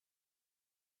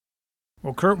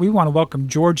Well, Kurt, we want to welcome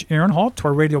George Ehrenholt to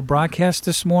our radio broadcast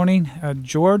this morning.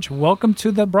 George, welcome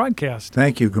to the broadcast.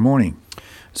 Thank you. Good morning.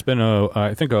 It's been,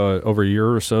 I think, over a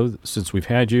year or so since we've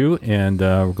had you, and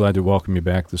we're glad to welcome you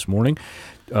back this morning.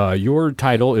 Your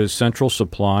title is Central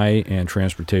Supply and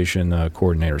Transportation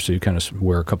Coordinator, so you kind of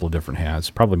wear a couple of different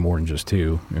hats, probably more than just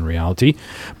two in reality.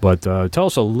 But tell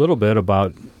us a little bit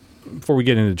about, before we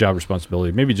get into job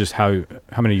responsibility, maybe just how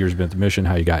many years you've been at the mission,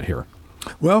 how you got here.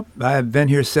 Well, I've been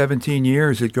here 17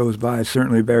 years. It goes by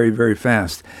certainly very, very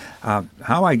fast.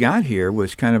 How I got here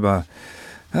was kind of a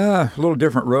little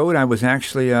different road. I was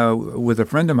actually with a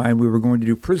friend of mine. We were going to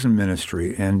do prison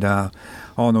ministry, and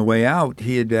on the way out,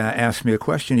 he had asked me a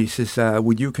question. He says,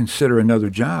 would you consider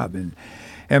another job?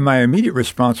 And my immediate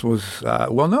response was,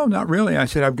 well, no, not really. I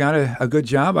said, I've got a good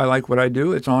job. I like what I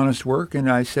do. It's honest work.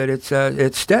 And I said,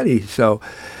 it's steady. So,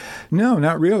 no,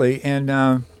 not really.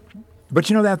 And but,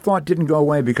 that thought didn't go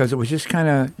away because it was just kind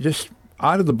of just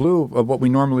out of the blue of what we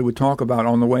normally would talk about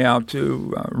on the way out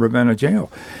to Ravenna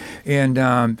jail. And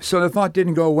so the thought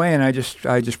didn't go away, and I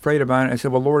just prayed about it. I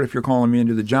said, well, Lord, if you're calling me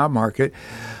into the job market,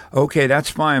 okay, that's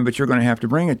fine, but you're going to have to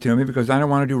bring it to me because I don't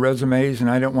want to do resumes and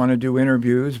I don't want to do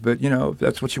interviews. But, if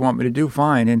that's what you want me to do,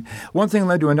 fine. And one thing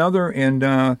led to another,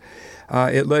 and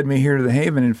it led me here to the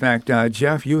Haven. In fact,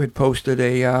 Jeff, you had posted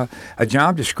a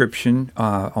job description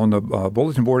on the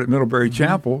bulletin board at Middlebury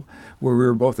Chapel, where we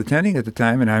were both attending at the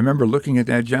time. And I remember looking at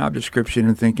that job description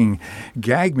and thinking,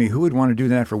 gag me, who would want to do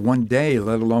that for one day,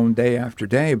 let alone day after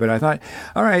day? But I thought,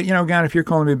 all right, God, if you're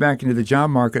calling me back into the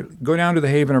job market, go down to the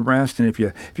Haven of Brest, and if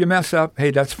you mess up, hey,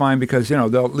 that's fine because, they'll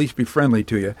at least be friendly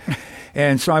to you.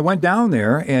 And so I went down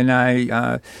there and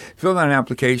I filled out an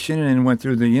application and went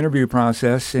through the interview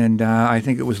process. And I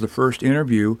think it was the first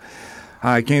interview.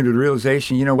 I came to the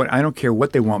realization, you know what, I don't care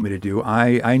what they want me to do.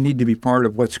 I need to be part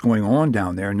of what's going on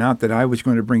down there. Not that I was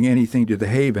going to bring anything to the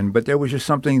Haven, but there was just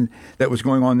something that was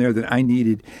going on there that I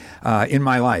needed in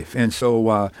my life. And so,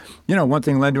 one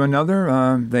thing led to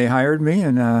another. They hired me,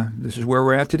 and this is where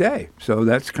we're at today. So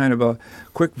that's kind of a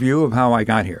quick view of how I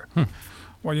got here.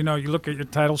 Well, you look at your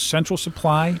title, Central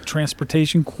Supply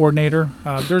Transportation Coordinator.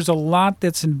 There's a lot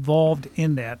that's involved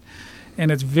in that,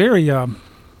 and it's very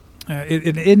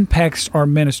it impacts our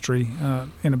ministry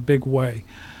in a big way.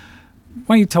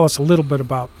 Why don't you tell us a little bit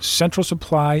about Central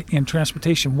Supply and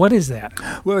Transportation? What is that?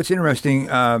 Well, it's interesting,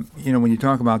 when you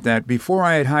talk about that. Before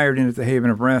I had hired in at the Haven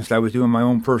of Rest, I was doing my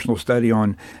own personal study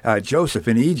on Joseph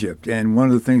in Egypt. And one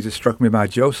of the things that struck me about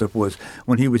Joseph was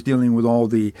when he was dealing with all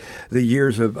the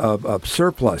years of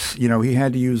surplus, he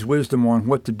had to use wisdom on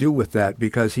what to do with that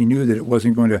because he knew that it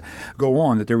wasn't going to go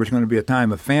on, that there was going to be a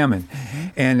time of famine. Mm-hmm.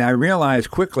 And I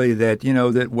realized quickly that,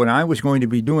 that what I was going to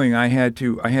be doing, I had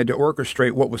to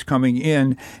orchestrate what was coming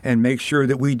in and make sure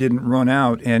that we didn't run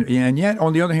out, and yet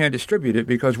on the other hand distribute it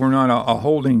because we're not a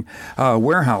holding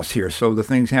warehouse here, so the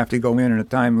things have to go in a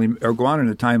timely or go out in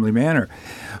a timely manner.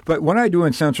 But what I do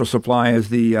in Central Supply is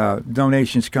the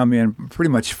donations come in,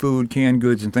 pretty much food, canned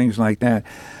goods, and things like that.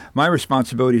 My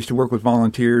responsibility is to work with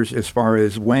volunteers as far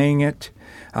as weighing it,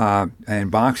 and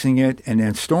boxing it, and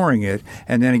then storing it,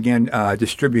 and then again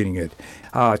distributing it.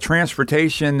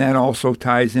 Transportation, that also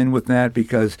ties in with that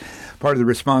because part of the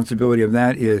responsibility of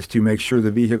that is to make sure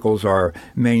the vehicles are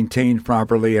maintained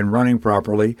properly and running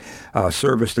properly,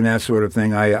 serviced and that sort of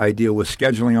thing. I deal with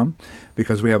scheduling them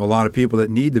because we have a lot of people that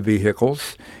need the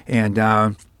vehicles, and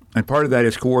part of that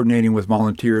is coordinating with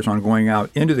volunteers on going out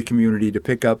into the community to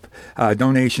pick up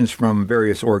donations from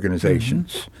various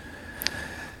organizations. Mm-hmm.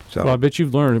 So. Well, I bet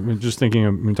you've learned, just thinking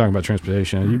of when talking about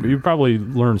transportation, you probably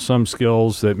learned some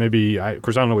skills that maybe, of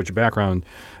course, I don't know what your background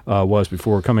was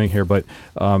before coming here, but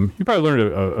you probably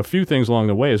learned a few things along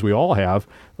the way, as we all have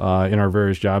in our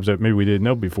various jobs that maybe we didn't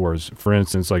know before. For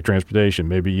instance, like transportation,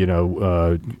 maybe,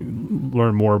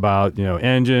 learn more about,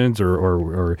 engines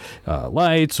or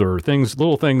lights or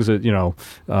little things that,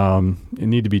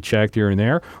 need to be checked here and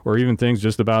there, or even things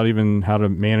just about even how to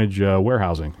manage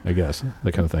warehousing, I guess,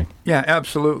 that kind of thing. Yeah,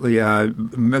 absolutely.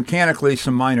 Mechanically,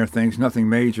 some minor things, nothing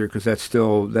major, because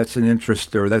that's an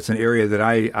interest, or that's an area that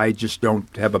I just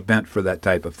don't have a bent for that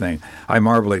type of thing. I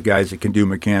marvel at guys that can do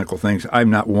mechanical things. I'm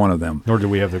not one of them. Nor do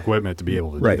we have the equipment to be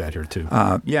able to do that here, too.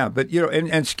 Yeah, but,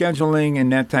 and scheduling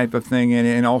and that type of thing,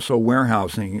 and also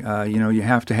warehousing, you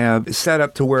have to have set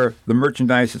up to where the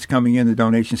merchandise that's coming in, the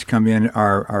donations come in,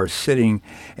 are sitting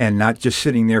and not just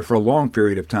sitting there for a long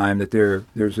period of time, that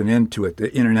there's an end to it,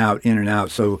 the in and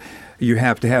out. So you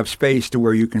have to have space to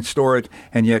where you can store it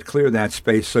and yet clear that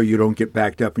space so you don't get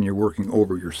backed up and you're working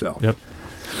over yourself. Yep.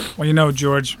 Well,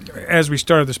 George, as we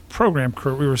started this program,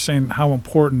 Kurt, we were saying how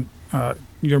important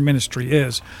your ministry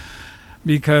is.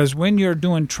 because when you're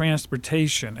doing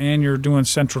transportation and you're doing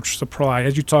central supply,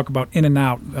 as you talk about in and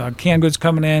out, canned goods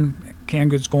coming in,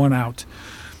 canned goods going out,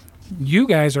 you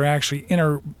guys are actually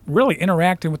really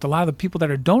interacting with a lot of the people that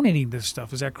are donating this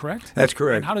stuff. Is that correct? That's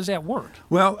correct. And how does that work?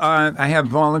 Well, I have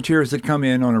volunteers that come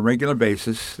in on a regular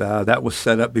basis. That was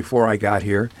set up before I got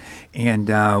here,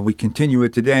 and we continue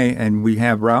it today. And we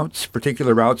have routes,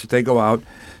 particular routes that they go out,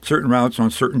 certain routes on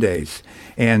certain days,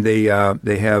 and they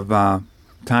have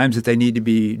times that they need to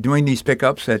be doing these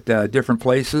pickups at different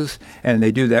places, and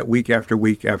they do that week after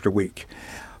week after week.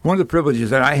 One of the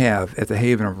privileges that I have at the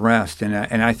Haven of Rest, and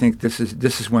I think this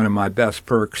is one of my best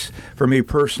perks for me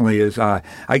personally, is I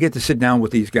get to sit down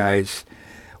with these guys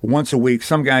once a week,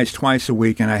 some guys twice a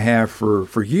week, and I have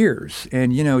for years.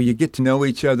 And, you get to know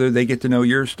each other. They get to know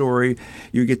your story.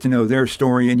 You get to know their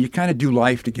story, and you kind of do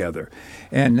life together.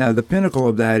 And the pinnacle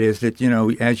of that is that,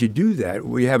 as you do that,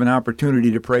 we have an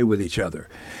opportunity to pray with each other.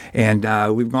 And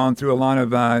we've gone through a lot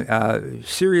of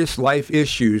serious life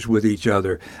issues with each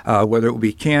other, whether it would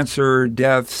be cancer,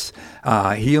 deaths,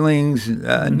 healings,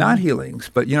 not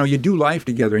healings. But, you do life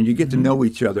together, and you get to know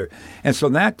each other. And so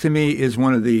that, to me, is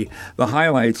one of the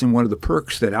highlights and one of the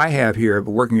perks that I have here of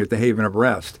working at the Haven of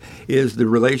Rest, is the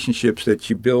relationships that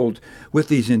you build with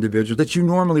these individuals that you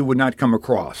normally would not come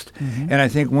across. And I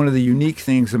think one of the unique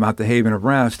things about the Haven of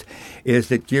Rest is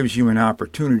that it gives you an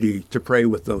opportunity to pray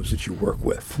with those that you work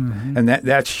with. And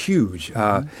that's huge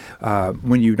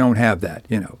when you don't have that,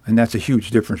 and that's a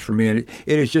huge difference for me. And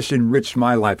it has just enriched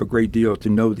my life a great deal to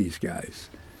know these guys.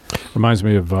 Reminds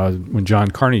me of when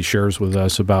John Carney shares with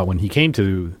us about when he came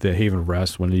to the Haven of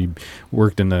Rest, when he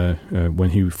worked in when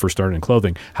he first started in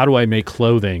clothing. How do I make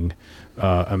clothing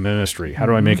a ministry? How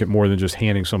do I make it more than just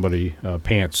handing somebody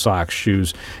pants, socks,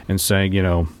 shoes, and saying,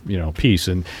 peace?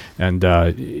 And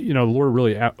the Lord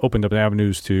really opened up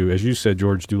avenues to, as you said,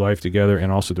 George, do life together,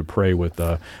 and also to pray with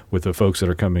the folks that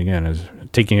are coming in, as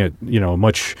taking it,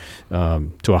 much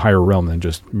to a higher realm than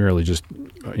just merely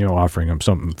offering them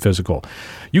something physical.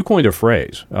 You coined a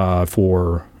phrase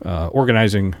for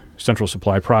organizing central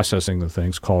supply, processing the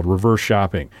things, called reverse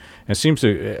shopping. And it seems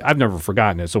I've never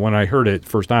forgotten it. So when I heard it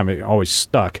first time, it always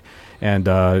stuck. And,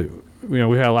 we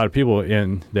had a lot of people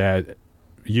in that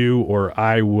you or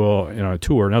I will, in a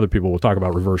tour, and other people will talk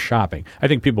about reverse shopping. I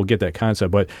think people get that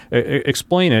concept, but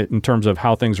explain it in terms of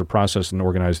how things are processed and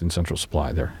organized in central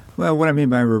supply there. Well, what I mean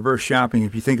by reverse shopping,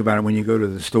 if you think about it, when you go to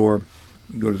the store,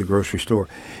 you go to the grocery store,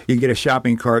 you get a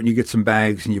shopping cart and you get some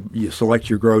bags and you select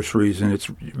your groceries, and it's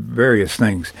various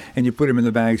things. And you put them in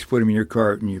the bags, put them in your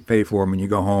cart, and you pay for them, and you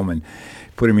go home and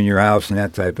put them in your house and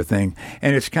that type of thing.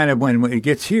 And it's kind of when it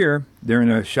gets here, they're in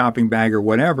a shopping bag or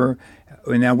whatever,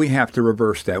 and now we have to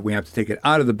reverse that. We have to take it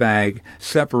out of the bag,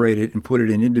 separate it, and put it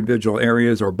in individual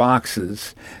areas or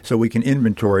boxes so we can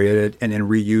inventory it and then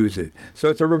reuse it. So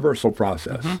it's a reversal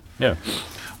process. Yeah.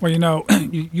 Well,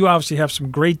 you obviously have some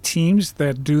great teams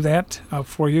that do that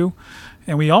for you.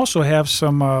 And we also have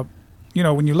some,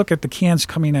 when you look at the cans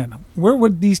coming in, where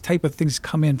would these type of things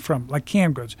come in from, like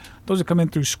canned goods? Those that come in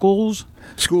through schools?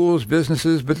 Schools,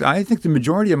 businesses, but I think the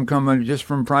majority of them come just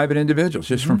from private individuals,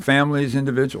 just from families,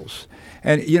 individuals.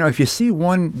 And, if you see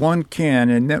one can,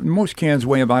 and most cans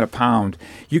weigh about a pound,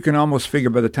 you can almost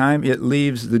figure by the time it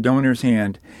leaves the donor's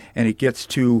hand and it gets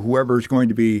to whoever's going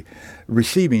to be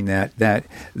receiving that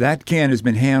can has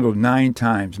been handled 9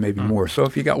 times, maybe more. So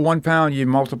if you got 1 pound, you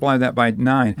multiply that by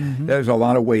 9. There's a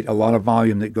lot of weight, a lot of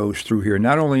volume that goes through here,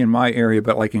 not only in my area,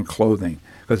 but like in clothing,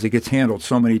 because it gets handled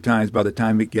so many times by the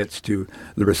time it gets to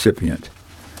the recipient.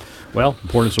 Well,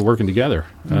 importance of working together,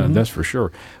 that's for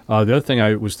sure. The other thing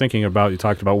I was thinking about, you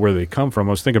talked about where they come from.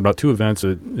 I was thinking about 2 events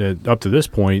that up to this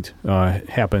point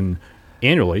happen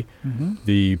annually.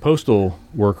 The Postal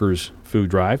Workers Food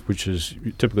Drive, which is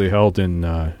typically held in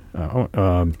May.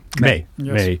 Yes.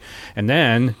 May. And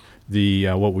then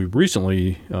what we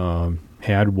recently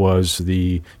had was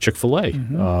the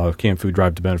Chick-fil-A canned food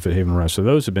drive to benefit Haven Rest. So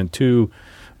those have been 2,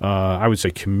 I would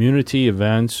say, community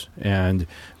events, and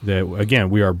that, again,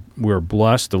 we are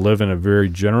blessed to live in a very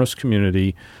generous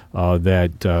community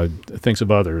that thinks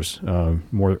of others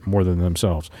more than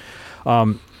themselves.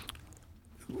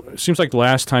 It seems like the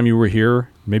last time you were here,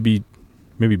 maybe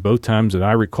both times that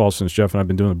I recall since Jeff and I've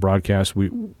been doing the broadcast,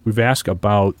 we've asked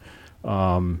about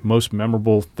most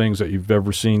memorable things that you've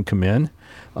ever seen come in.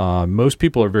 Most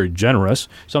people are very generous.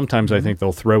 Sometimes I think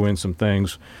they'll throw in some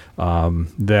things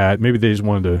that maybe they just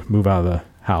wanted to move out of the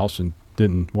house and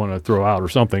didn't want to throw out or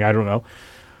something. I don't know.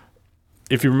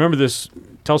 If you remember this,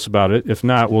 tell us about it. If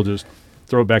not, we'll just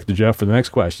throw it back to Jeff for the next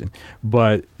question.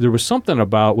 But there was something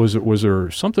about, was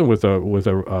there something with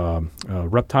a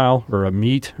reptile or a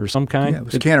meat or some kind? Yeah, it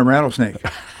was a can of rattlesnake.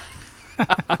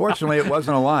 Fortunately, it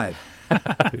wasn't alive.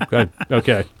 Good.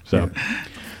 Okay. So,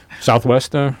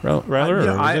 Southwest,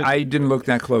 Rattler? I didn't look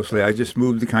that closely. I just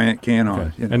moved the can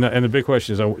on. Okay. And the big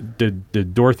question is,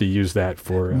 did Dorothy use that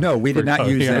for? No, we did not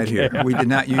use that okay. here. We did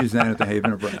not use that at the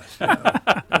Haven of Breast.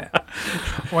 Yeah.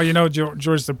 Well,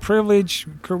 George, the privilege,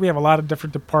 we have a lot of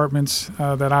different departments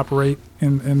that operate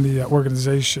in the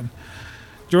organization.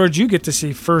 George, you get to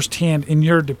see firsthand in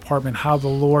your department how the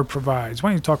Lord provides.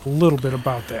 Why don't you talk a little bit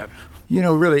about that?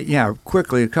 Really,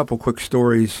 quickly, a couple quick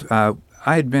stories. I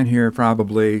had been here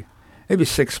probably maybe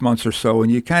 6 months or so,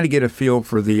 and you kind of get a feel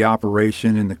for the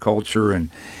operation and the culture and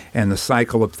the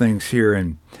cycle of things here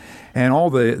and all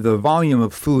the volume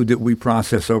of food that we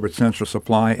process over at Central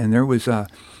Supply. And there was a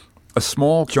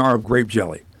small jar of grape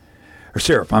jelly, or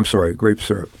syrup, grape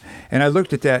syrup. And I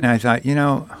looked at that and I thought,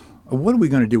 what are we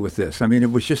going to do with this? I mean,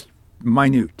 it was just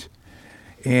minute.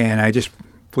 And I just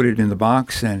put it in the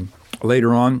box, and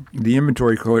later on, the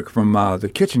inventory clerk from the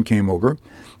kitchen came over,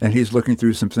 and he's looking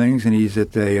through some things, and he's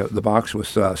at the box with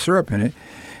syrup in it.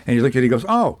 And he looked at it, he goes,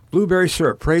 "Oh, blueberry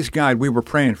syrup. Praise God, we were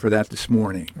praying for that this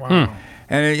morning." Wow.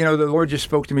 And, the Lord just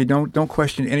spoke to me, don't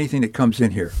question anything that comes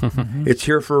in here. It's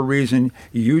here for a reason.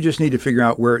 You just need to figure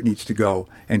out where it needs to go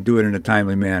and do it in a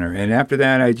timely manner. And after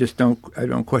that, I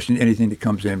don't question anything that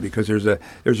comes in, because there's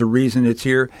a reason it's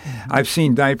here. I've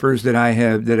seen diapers that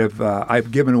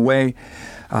I've given away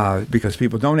because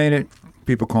people donate it.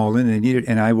 People call in and they need it,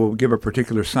 and I will give a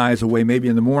particular size away maybe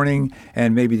in the morning,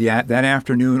 and maybe that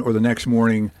afternoon or the next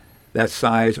morning, that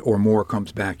size or more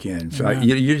comes back in. So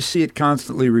you just see it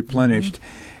constantly replenished.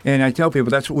 And I tell people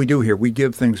that's what we do here. We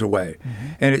give things away.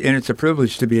 And it's a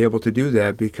privilege to be able to do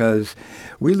that, because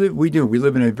we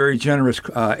live in a very generous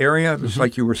area, just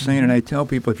like you were saying. And I tell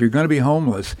people, if you're going to be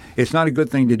homeless, it's not a good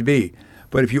thing to be.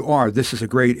 But if you are, this is a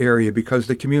great area, because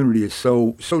the community is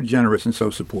so generous and so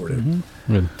supportive.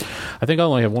 Good. I think I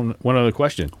only have one other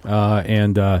question.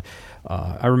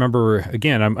 I remember,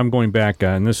 again, I'm going back,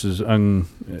 and this is,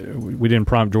 we didn't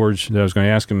prompt George that I was going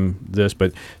to ask him this,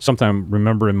 but sometime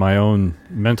remember in my own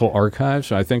mental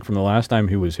archives, I think from the last time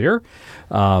he was here,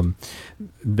 was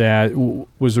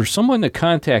there someone that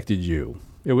contacted you?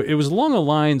 It was along the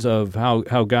lines of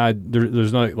how God,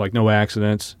 there's no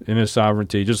accidents in His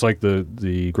sovereignty, just like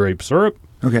the grape syrup,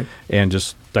 okay, and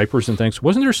just diapers and things.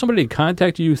 Wasn't there somebody that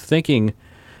contacted you thinking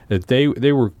that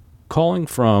they were calling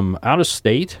from out of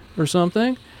state or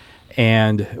something,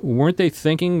 and weren't they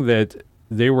thinking that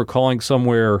they were calling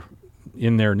somewhere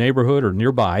in their neighborhood or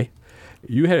nearby?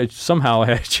 You somehow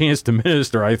had a chance to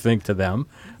minister, I think, to them.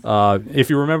 If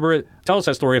you remember it, tell us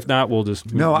that story. If not, we'll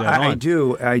just move on. I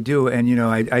do, and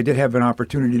I did have an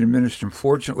opportunity to minister.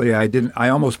 Unfortunately, I didn't. I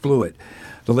almost blew it.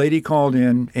 The lady called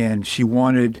in, and she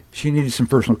needed some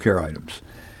personal care items,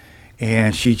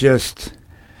 and she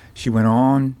went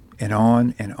on and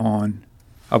on and on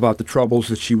about the troubles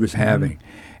that she was having.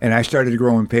 And I started to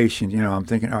grow impatient. I'm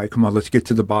thinking, all right, come on, let's get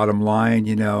to the bottom line.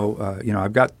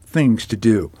 I've got things to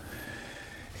do.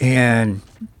 And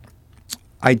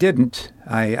I didn't.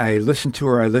 I listened to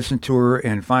her,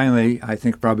 and finally, I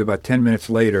think probably about 10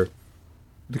 minutes later,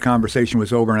 the conversation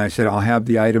was over, and I said, I'll have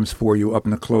the items for you up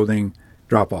in the clothing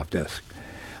drop-off desk.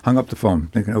 Hung up the phone,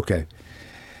 thinking, okay.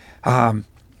 A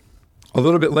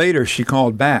little bit later, she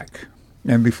called back.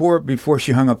 And before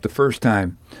she hung up the first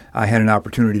time, I had an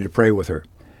opportunity to pray with her.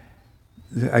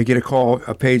 I get a call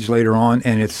a page later on,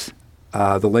 and it's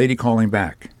the lady calling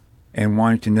back and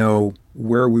wanting to know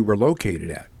where we were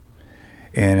located at.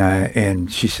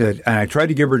 And she said, and I tried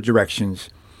to give her directions,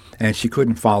 and she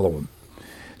couldn't follow them.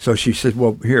 So she said,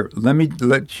 well, here, let me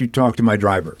let you talk to my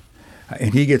driver.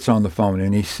 And he gets on the phone,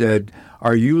 and he said,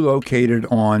 are you located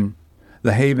on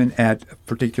the Haven at a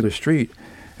particular street?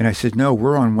 And I said, no,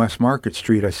 we're on West Market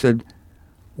Street. I said,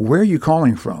 where are you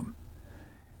calling from?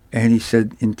 And he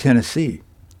said, in Tennessee.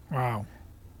 Wow.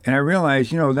 And I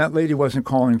realized, that lady wasn't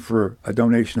calling for a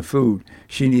donation of food.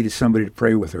 She needed somebody to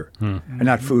pray with her. And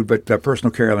not food, but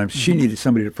personal care items. She needed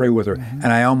somebody to pray with her.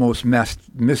 And I almost missed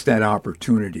that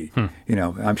opportunity.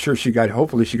 I'm sure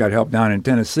hopefully she got help down in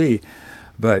Tennessee,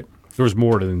 but there was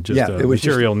more than just a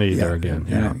material need there again.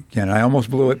 Again, I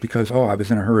almost blew it because, I was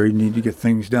in a hurry, need to get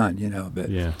things done, But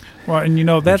yeah. Well,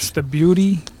 and that's the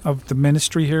beauty of the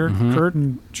ministry here, Kurt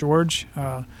and George.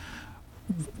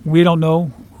 We don't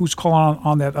know who's calling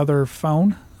on that other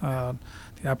phone. The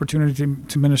opportunity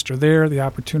to minister there, the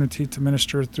opportunity to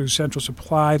minister through Central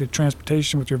Supply, the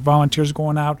transportation with your volunteers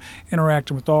going out,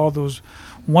 interacting with all those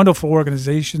wonderful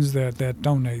organizations that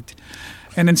donate.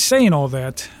 And in saying all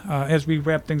that, as we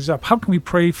wrap things up, how can we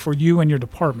pray for you and your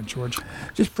department, George?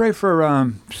 Just pray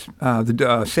for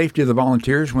the safety of the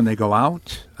volunteers when they go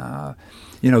out.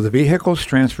 the vehicles,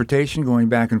 transportation, going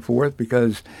back and forth,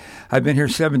 because I've been here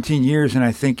 17 years, and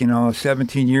I think,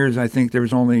 17 years, I think there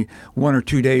was only 1 or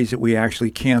 2 days that we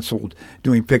actually canceled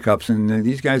doing pickups, and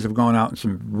these guys have gone out in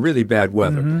some really bad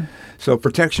weather. Mm-hmm. So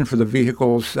protection for the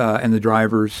vehicles and the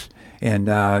drivers, and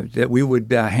that we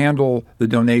would handle the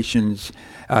donations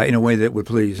in a way that would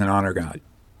please and honor God.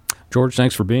 George,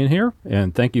 thanks for being here,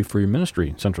 and thank you for your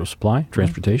ministry, Central Supply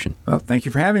Transportation. Well, thank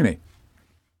you for having me.